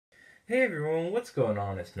Hey everyone, what's going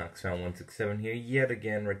on? It's NuxFan167 here, yet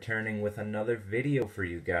again returning with another video for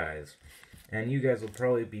you guys. And you guys will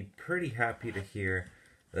probably be pretty happy to hear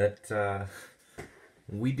that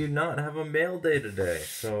we do not have a mail day today.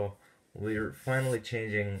 So we're finally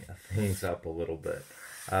changing things up a little bit.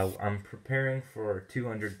 I'm preparing for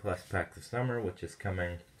 200 plus packs of summer, which is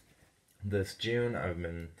coming this June. I've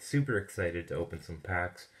been super excited to open some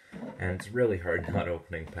packs, and it's really hard not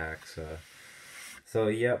opening packs. So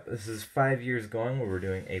yep, this is 5 years going where we're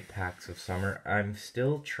doing 8 packs of summer. I'm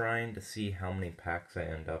still trying to see how many packs I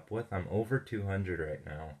end up with. I'm over 200 right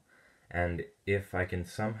now. And if I can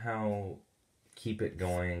somehow keep it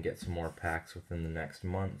going and get some more packs within the next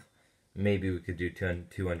month, maybe we could do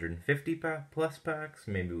 250 plus packs.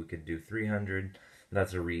 Maybe we could do 300.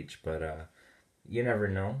 That's a reach, but you never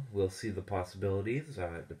know. We'll see the possibilities.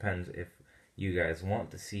 It depends if you guys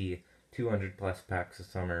want to see 200 plus packs of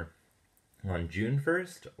summer on June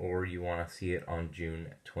 1st, or you want to see it on June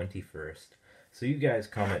 21st. So you guys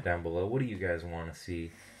comment down below, what do you guys want to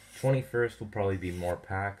see? 21st will probably be more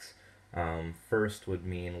packs. 1st would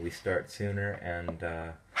mean we start sooner, and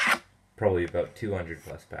probably about 200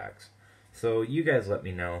 plus packs. So you guys let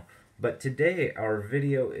me know. But today our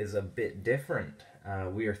video is a bit different.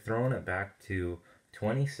 We are throwing it back to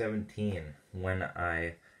 2017 when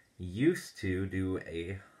I used to do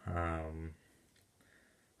a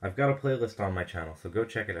I've got a playlist on my channel, so go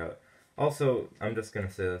check it out. Also, I'm just going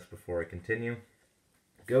to say this before I continue.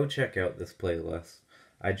 Go check out this playlist.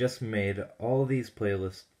 I just made all these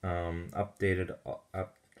playlists updated,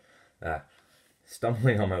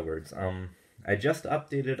 stumbling on my words. I just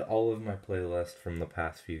updated all of my playlists from the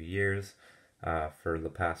past few years, for the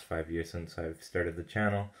past 5 years since I've started the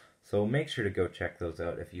channel. So make sure to go check those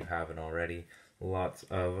out if you haven't already. Lots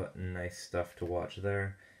of nice stuff to watch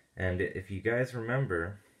there. And if you guys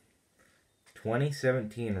remember,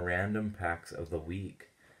 2017 random packs of the week.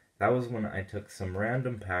 That was when I took some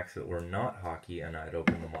random packs that were not hockey and I'd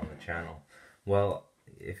open them on the channel. Well,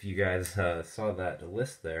 if you guys saw that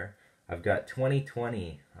list there, I've got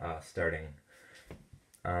 2020 starting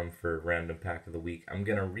for random pack of the week. I'm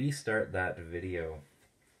gonna restart that video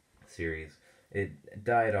series. It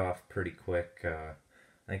died off pretty quick. I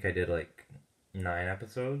think I did like 9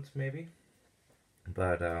 episodes maybe.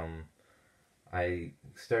 But I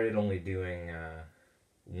started only doing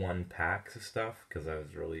 1 packs of stuff because I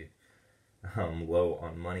was really low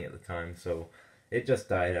on money at the time, so it just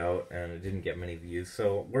died out and it didn't get many views,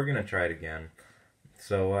 so we're gonna try it again.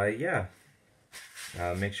 So yeah,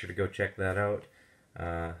 make sure to go check that out.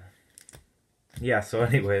 Yeah, so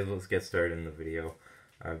anyways, let's get started in the video.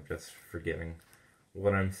 I'm just forgetting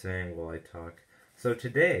what I'm saying while I talk. So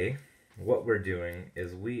today, what we're doing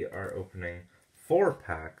is we are opening 4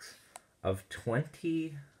 packs of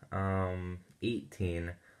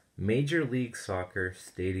 2018 Major League Soccer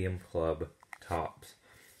Stadium Club Tops.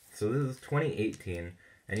 So this is 2018,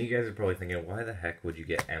 and you guys are probably thinking, why the heck would you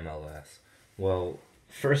get MLS? Well,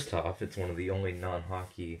 first off, it's one of the only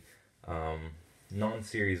non-hockey,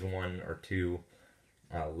 non-Series 1 or 2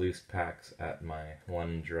 loose packs at my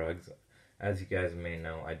London Drugs. As you guys may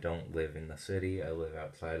know, I don't live in the city. I live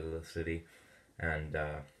outside of the city, and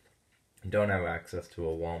don't have access to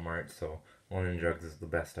a Walmart, so London Drugs is the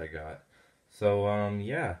best I got. So,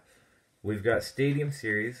 yeah, we've got Stadium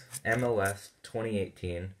Series, MLS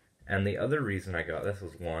 2018, and the other reason I got this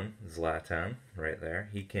was one, ZLATAN, right there.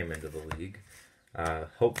 He came into the league.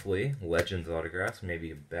 Hopefully, Legends autographs,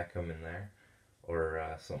 maybe a Beckham in there, or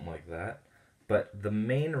something like that. But the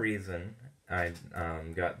main reason I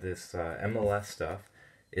got this MLS stuff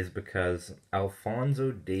is because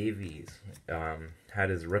Alphonso Davies had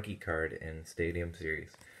his rookie card in Stadium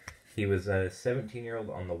Series. He was a 17-year-old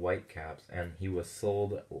on the Whitecaps, and he was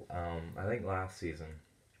sold, I think last season,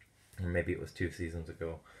 or maybe it was 2 seasons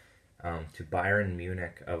ago, to Bayern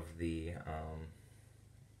Munich of the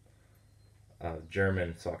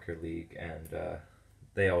German soccer league, and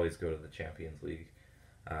they always go to the Champions League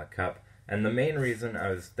Cup. And the main reason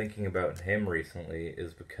I was thinking about him recently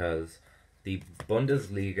is because the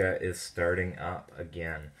Bundesliga is starting up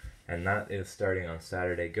again, and that is starting on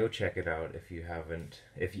Saturday. Go check it out if you haven't,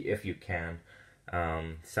 if you can.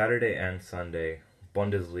 Saturday and Sunday,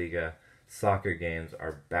 Bundesliga soccer games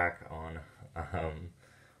are back on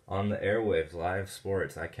the airwaves, live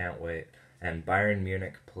sports. I can't wait. And Bayern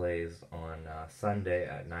Munich plays on Sunday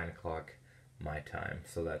at 9 o'clock my time,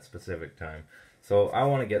 so that's Pacific time. So I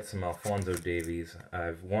want to get some Alphonso Davies.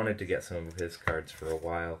 I've wanted to get some of his cards for a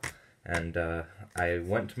while. And I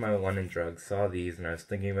went to my London Drugs, saw these, and I was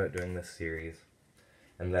thinking about doing this series.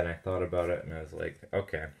 And then I thought about it, and I was like,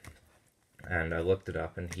 okay. And I looked it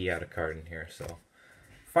up, and he had a card in here, so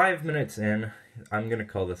 5 minutes in, I'm gonna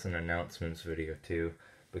call this an announcements video too,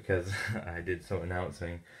 because I did some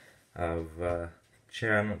announcing of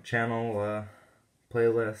channel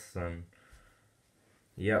playlists and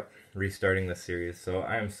yep, restarting the series. So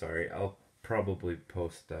I'm sorry. I'll probably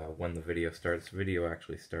post when the video starts. The video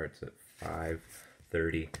actually starts at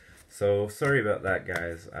 5:30. So sorry about that,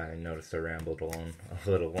 guys. I noticed I rambled on a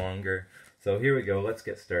little longer. So here we go. Let's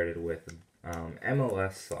get started with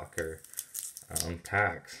MLS soccer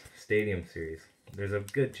packs stadium series. There's a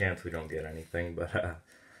good chance we don't get anything, but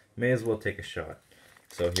may as well take a shot.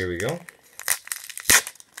 So here we go.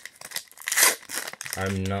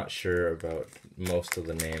 I'm not sure about most of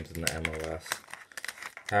the names in the MLS.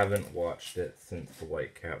 Haven't watched it since the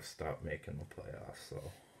Whitecaps stopped making the playoffs.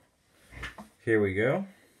 So here we go.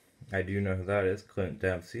 I do know who that is. Clint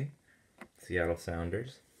Dempsey, Seattle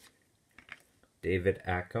Sounders. David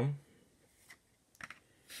Ackham.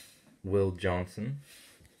 Will Johnson.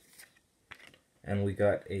 And we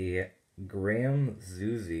got a Graham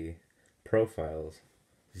Zusi Profiles.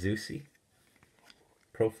 Zusi?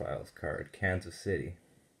 Profiles card. Kansas City.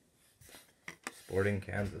 Sporting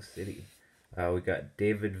Kansas City. We got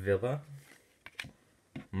David Villa.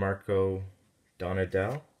 Marco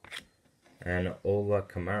Donadell. And Ola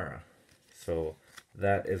Kamara. So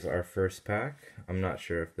that is our first pack. I'm not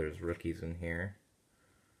sure if there's rookies in here.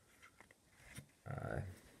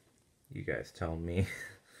 You guys tell me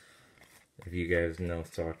if you guys know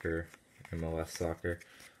soccer, MLS soccer.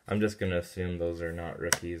 I'm just going to assume those are not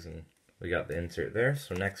rookies, and we got the insert there.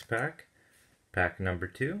 So next pack, pack number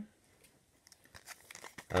 2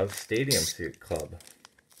 of Stadium Suit Club.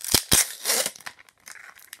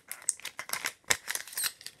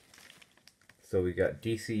 So we got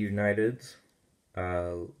DC United's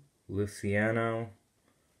Luciano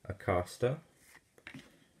Acosta,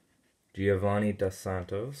 Giovanni Dos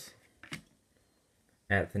Santos,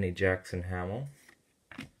 Anthony Jackson Hamill,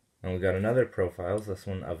 and we got another profiles, this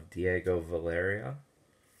one of Diego Valera,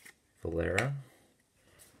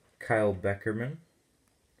 Kyle Beckerman.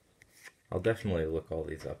 I'll definitely look all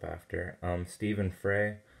these up after. Stephen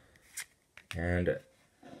Frey, and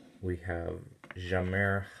we have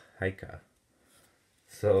Jamer Haika.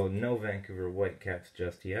 So no Vancouver Whitecaps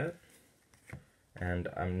just yet, and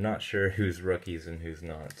I'm not sure who's rookies and who's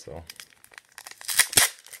not, so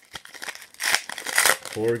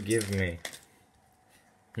forgive me.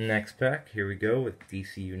 Next pack, here we go with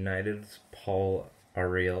DC United's Paul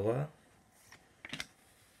Arriola.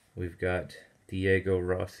 We've got Diego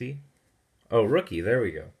Rossi. Oh, rookie, there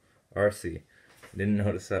we go. RC. Didn't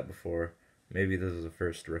notice that before. Maybe this is the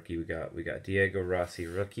first rookie we got. We got Diego Rossi,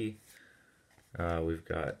 rookie. We've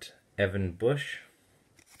got Evan Bush.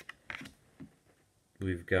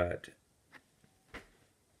 We've got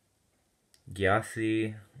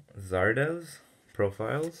Gyasi Zardes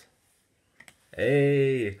profiles.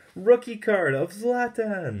 Hey, rookie card of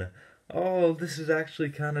ZLATAN. Oh, this is actually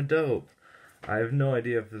kind of dope. I have no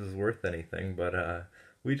idea if this is worth anything, but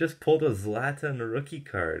we just pulled a ZLATAN rookie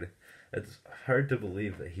card. It's hard to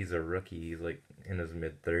believe that he's a rookie. He's like in his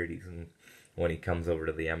mid-30s and when he comes over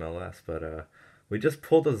to the MLS, but we just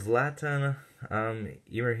pulled a ZLATAN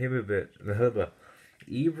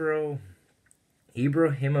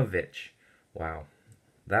Ibrahimovic. Wow,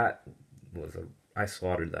 that was I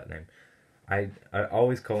slaughtered that name. I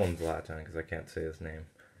always call him Zlatan because I can't say his name.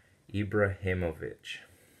 Ibrahimovic.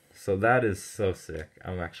 So that is so sick.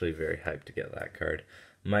 I'm actually very hyped to get that card.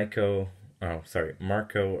 Marco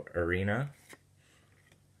Urena,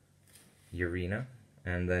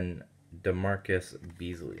 and then DeMarcus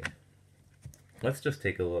Beasley. Let's just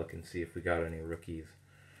take a look and see if we got any rookies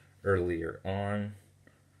earlier on.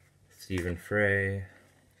 Stephen Frey.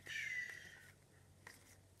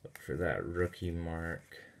 Look for that rookie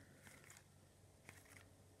mark.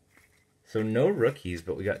 So no rookies,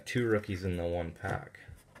 but we got 2 rookies in the one pack.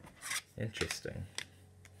 Interesting.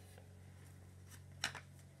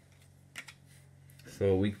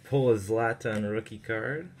 So we pull a ZLATAN rookie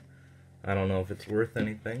card. I don't know if it's worth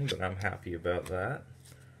anything, but I'm happy about that.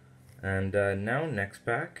 And now next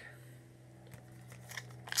pack.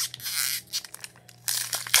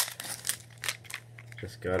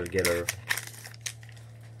 Just gotta get a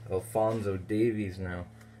Alphonso Davies now.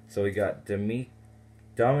 So we got Dominique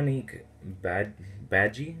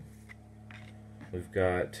Badgie. We've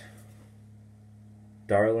got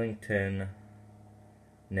Darlington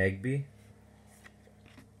Nagbe.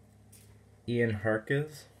 Ian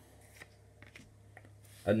Harkes.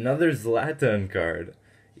 Another ZLATAN card.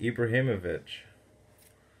 Ibrahimovic.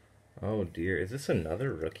 Oh dear, is this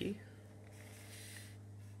another rookie?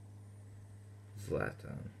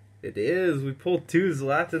 ZLATAN. It is! We pulled 2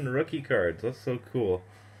 ZLATAN rookie cards. That's so cool.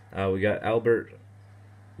 We got Albert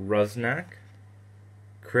Rusnak,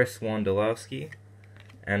 Chris Wondolowski,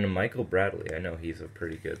 and Michael Bradley. I know he's a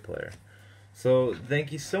pretty good player. So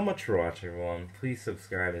thank you so much for watching, everyone. Please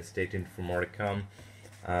subscribe and stay tuned for more to come.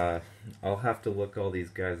 I'll have to look all these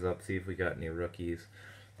guys up, see if we got any rookies.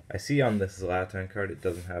 I see on this ZLATAN card it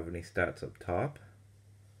doesn't have any stats up top.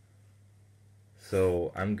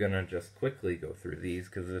 So I'm gonna just quickly go through these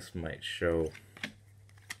because this might show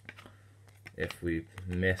if we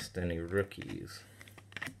missed any rookies.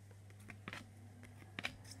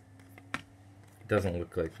 It doesn't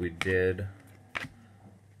look like we did.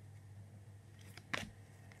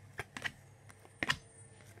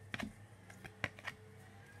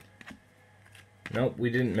 Nope, we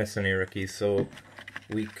didn't miss any rookies. So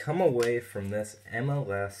we come away from this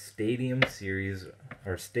MLS Stadium Series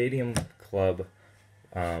or Stadium Club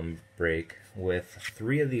break with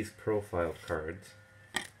 3 of these profile cards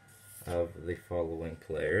of the following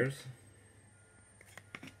players.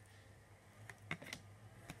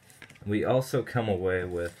 We also come away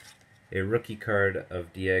with a rookie card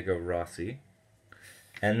of Diego Rossi,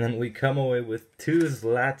 and then we come away with 2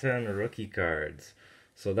 ZLATAN rookie cards.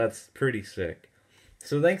 So that's pretty sick.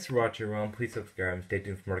 So thanks for watching, everyone. Please subscribe and stay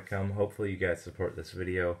tuned for more to come. Hopefully you guys support this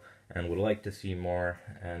video and would like to see more.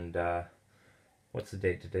 And what's the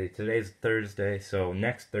date today? Today's Thursday, so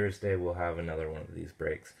next Thursday we'll have another one of these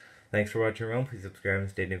breaks. Thanks for watching, everyone. Please subscribe and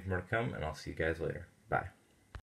stay tuned for more to come, and I'll see you guys later. Bye.